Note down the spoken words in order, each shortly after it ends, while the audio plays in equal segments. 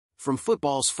From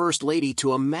football's first lady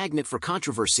to a magnet for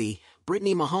controversy,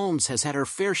 Brittany Mahomes has had her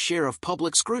fair share of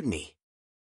public scrutiny.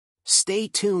 Stay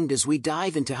tuned as we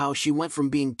dive into how she went from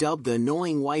being dubbed the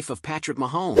annoying wife of Patrick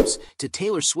Mahomes, to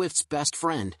Taylor Swift's best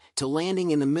friend, to landing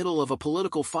in the middle of a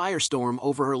political firestorm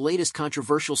over her latest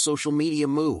controversial social media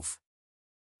move.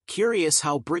 Curious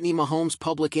how Brittany Mahomes'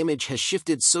 public image has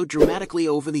shifted so dramatically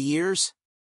over the years?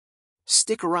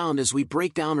 Stick around as we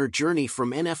break down her journey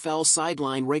from NFL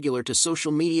sideline regular to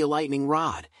social media lightning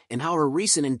rod, and how her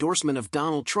recent endorsement of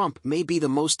Donald Trump may be the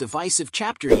most divisive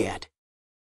chapter yet.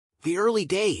 The early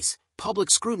days,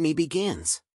 public scrutiny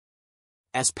begins.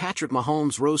 As Patrick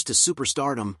Mahomes rose to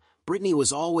superstardom, Brittany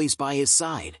was always by his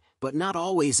side, but not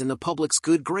always in the public's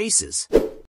good graces.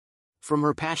 From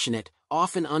her passionate,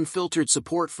 often unfiltered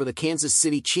support for the Kansas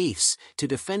City Chiefs, to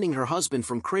defending her husband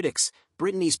from critics,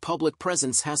 Brittany's public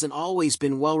presence hasn't always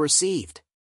been well received.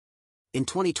 In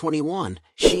 2021,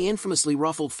 she infamously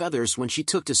ruffled feathers when she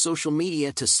took to social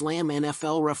media to slam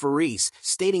NFL referees,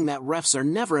 stating that refs are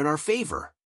never in our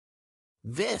favor.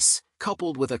 This,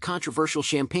 coupled with a controversial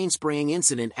champagne-spraying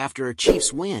incident after a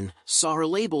Chiefs win, saw her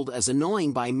labeled as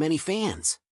annoying by many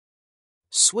fans.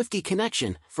 Swiftie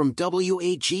connection, from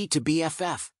WAG to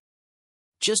BFF.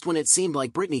 Just when it seemed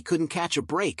like Brittany couldn't catch a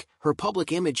break, her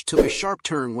public image took a sharp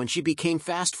turn when she became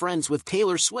fast friends with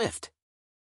Taylor Swift.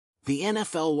 The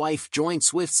NFL wife joined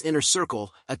Swift's inner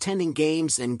circle, attending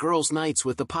games and girls' nights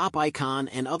with the pop icon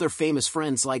and other famous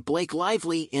friends like Blake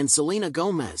Lively and Selena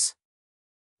Gomez.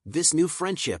 This new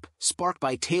friendship, sparked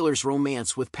by Taylor's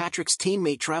romance with Patrick's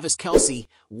teammate Travis Kelce,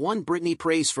 won Brittany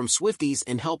praise from Swifties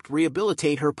and helped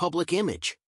rehabilitate her public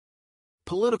image.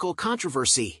 Political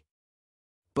controversy.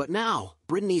 But now,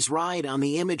 Brittany's ride on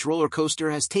the image roller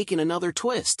coaster has taken another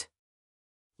twist.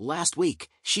 Last week,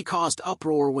 she caused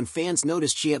uproar when fans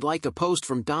noticed she had liked a post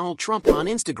from Donald Trump on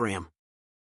Instagram.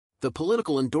 The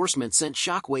political endorsement sent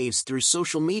shockwaves through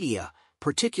social media,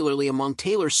 particularly among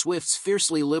Taylor Swift's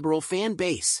fiercely liberal fan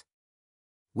base.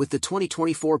 With the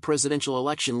 2024 presidential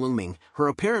election looming, her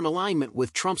apparent alignment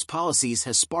with Trump's policies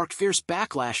has sparked fierce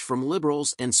backlash from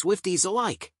liberals and Swifties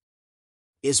alike.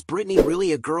 Is Brittany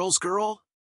really a girl's girl?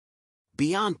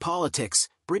 Beyond politics,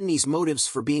 Brittany's motives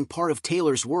for being part of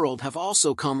Taylor's world have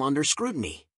also come under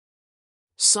scrutiny.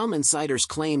 Some insiders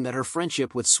claim that her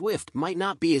friendship with Swift might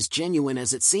not be as genuine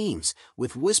as it seems,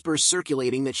 with whispers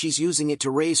circulating that she's using it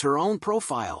to raise her own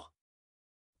profile.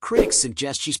 Critics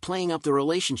suggest she's playing up the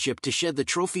relationship to shed the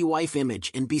trophy wife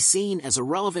image and be seen as a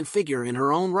relevant figure in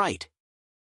her own right.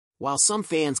 While some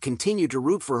fans continue to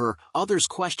root for her, others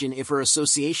question if her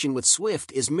association with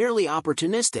Swift is merely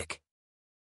opportunistic.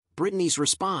 Brittany's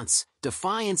response: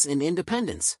 defiance and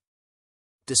independence.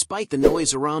 Despite the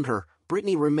noise around her,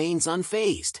 Brittany remains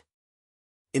unfazed.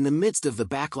 In the midst of the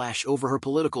backlash over her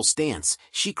political stance,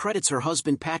 she credits her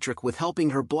husband Patrick with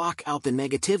helping her block out the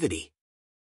negativity.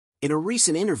 In a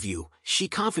recent interview, she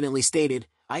confidently stated,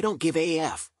 "I don't give a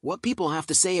f what people have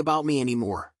to say about me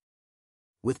anymore."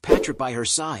 With Patrick by her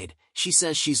side, she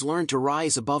says she's learned to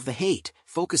rise above the hate,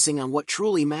 focusing on what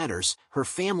truly matters, her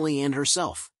family and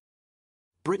herself.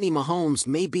 Brittany Mahomes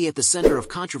may be at the center of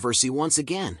controversy once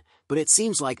again, but it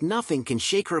seems like nothing can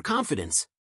shake her confidence.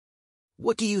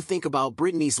 What do you think about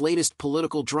Brittany's latest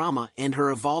political drama and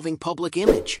her evolving public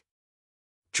image?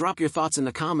 Drop your thoughts in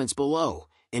the comments below,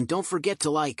 and don't forget to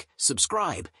like,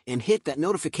 subscribe, and hit that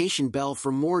notification bell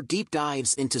for more deep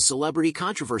dives into celebrity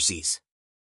controversies.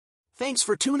 Thanks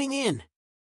for tuning in.